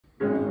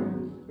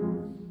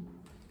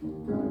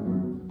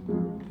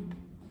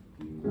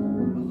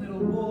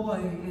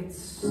boy, it's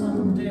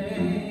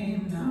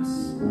Sunday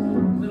Mass.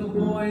 Little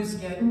boys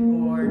get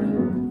bored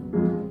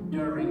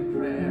during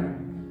prayer.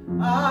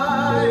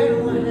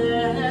 Idle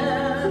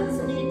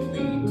hands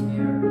neatly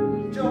tear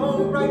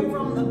Joe right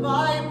from the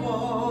Bible.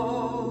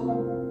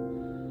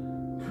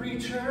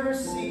 Preacher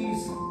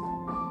sees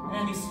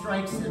and he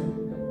strikes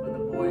him, but the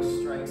boy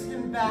strikes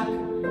him back,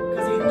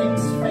 'cause he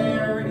thinks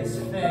fair is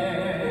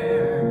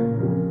fair.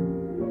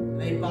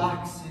 They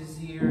box his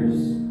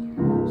ears,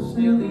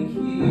 still he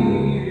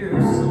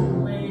hears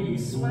some lady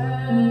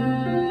swear.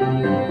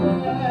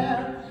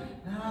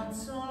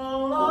 That's a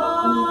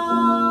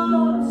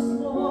lost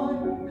boy,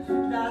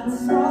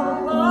 that's a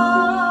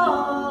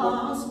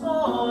lost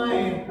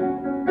boy.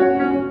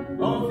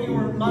 Oh, if he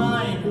were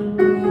mine,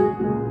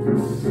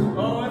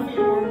 oh, if he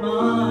were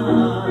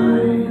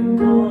mine,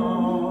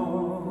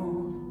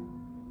 oh.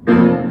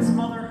 His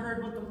mother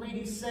heard what the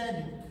lady said,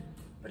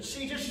 but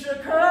she just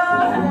shook her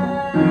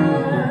head.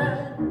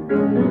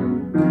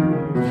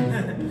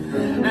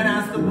 And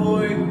as the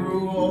boy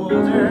grew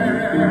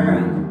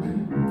older,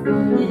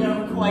 he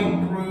never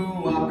quite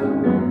grew up,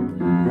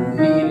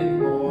 needed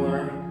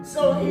more.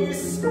 So he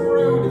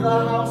screwed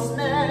the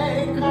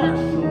housemaid, cut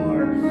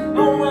ashore,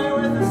 away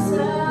with the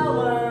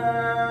sailor.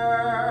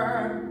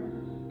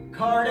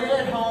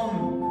 Carted home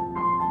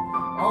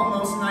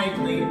almost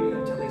nightly,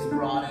 till he's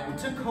brought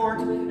into court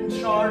and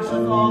charged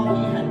with all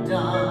he had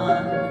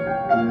done.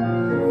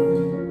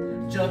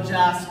 Judge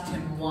asked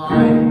him why,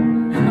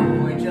 and the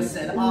boy just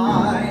said,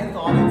 I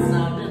thought it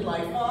sounded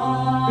like fun.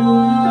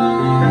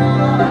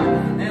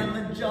 And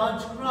the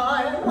judge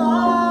cried,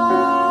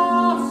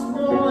 lost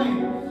boy,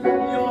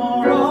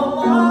 you're a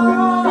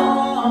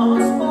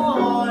lost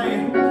boy.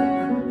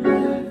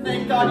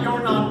 Thank God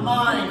you're not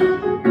mine.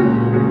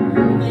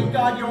 Thank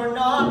God you're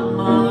not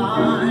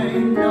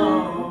mine,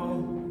 no.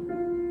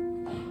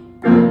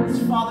 His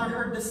father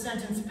heard the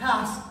sentence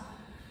pass,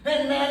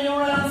 and man, he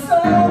ran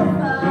so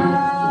fast.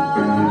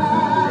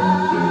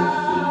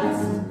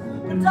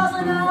 But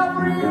doesn't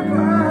every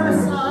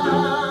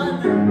person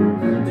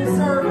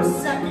deserve a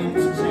second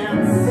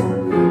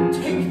chance?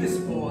 Take this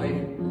boy,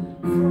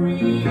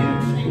 free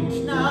and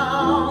changed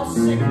now,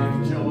 sick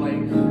with joy,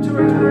 to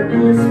return to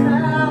his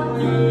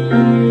family.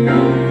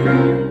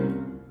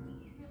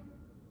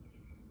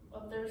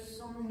 But there's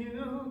some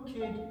new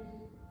kid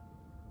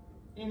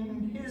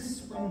in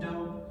his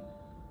window,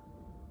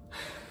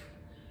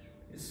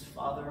 his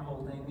father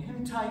holding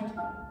him tight.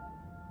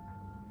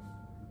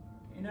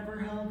 He never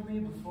held me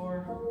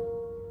before.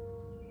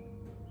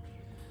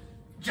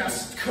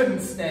 Just couldn't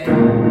stay.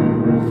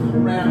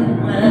 Ran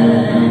away,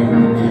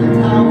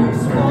 and how we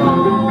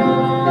swore.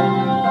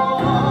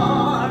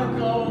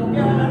 Go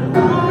get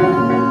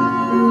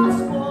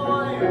lost,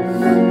 boy.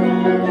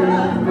 Go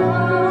get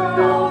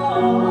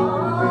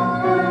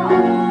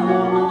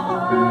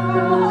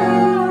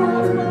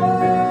lost,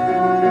 boy.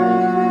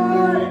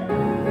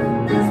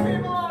 These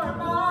people are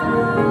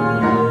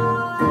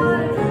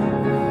mine.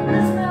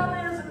 This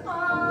family isn't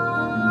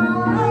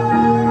mine.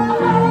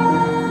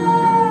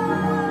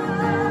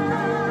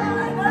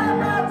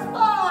 And that's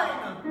fine.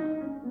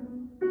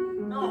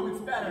 No, it's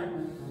better.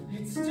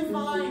 It's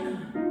divine.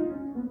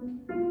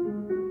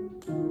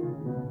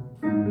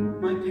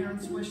 My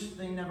parents wish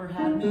they never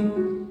had me.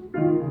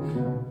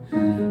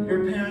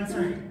 Your parents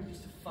are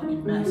just a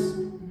fucking mess.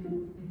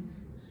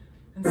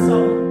 And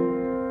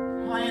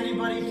so, why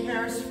anybody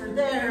cares for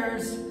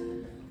theirs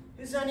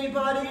is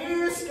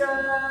anybody's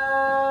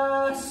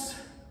guess.